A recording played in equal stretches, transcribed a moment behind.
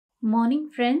Morning,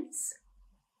 friends.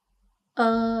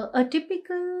 A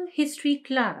typical history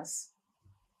class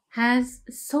has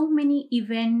so many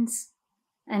events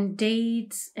and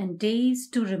dates and days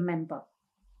to remember.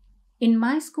 In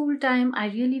my school time, I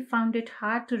really found it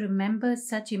hard to remember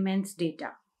such immense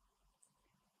data.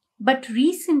 But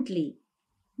recently,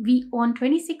 on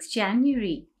 26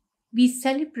 January, we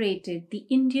celebrated the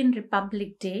Indian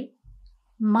Republic Day,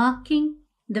 marking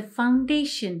the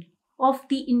foundation of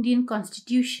the Indian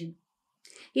Constitution.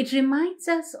 It reminds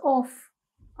us of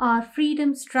our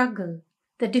freedom struggle,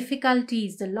 the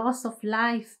difficulties, the loss of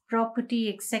life, property,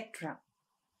 etc.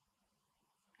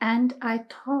 And I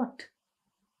thought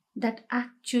that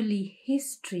actually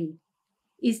history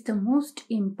is the most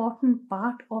important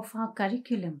part of our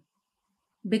curriculum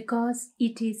because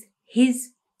it is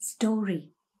his story.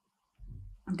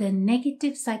 The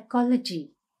negative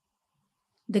psychology,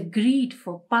 the greed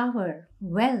for power,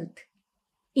 wealth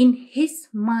in his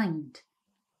mind,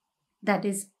 that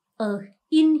is a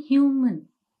inhuman,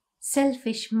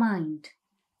 selfish mind,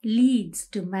 leads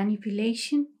to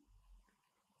manipulation,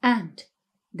 and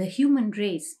the human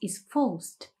race is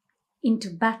forced into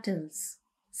battles,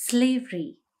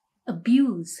 slavery,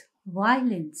 abuse,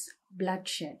 violence,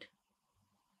 bloodshed.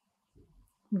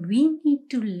 We need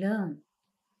to learn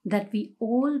that we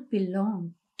all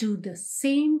belong to the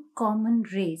same common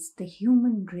race, the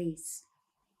human race.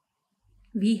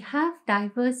 We have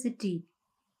diversity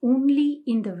only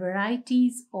in the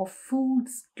varieties of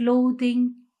foods,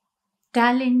 clothing,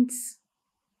 talents,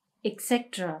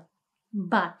 etc.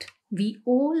 But we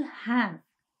all have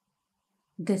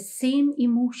the same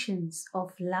emotions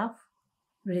of love,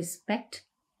 respect,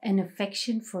 and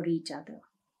affection for each other.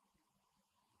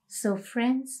 So,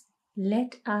 friends,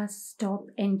 let us stop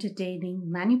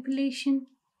entertaining manipulation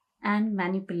and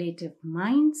manipulative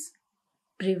minds,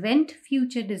 prevent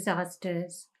future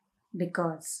disasters,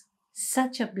 because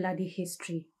such a bloody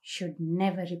history should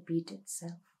never repeat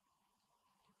itself.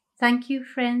 Thank you,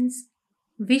 friends.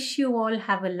 Wish you all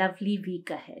have a lovely week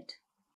ahead.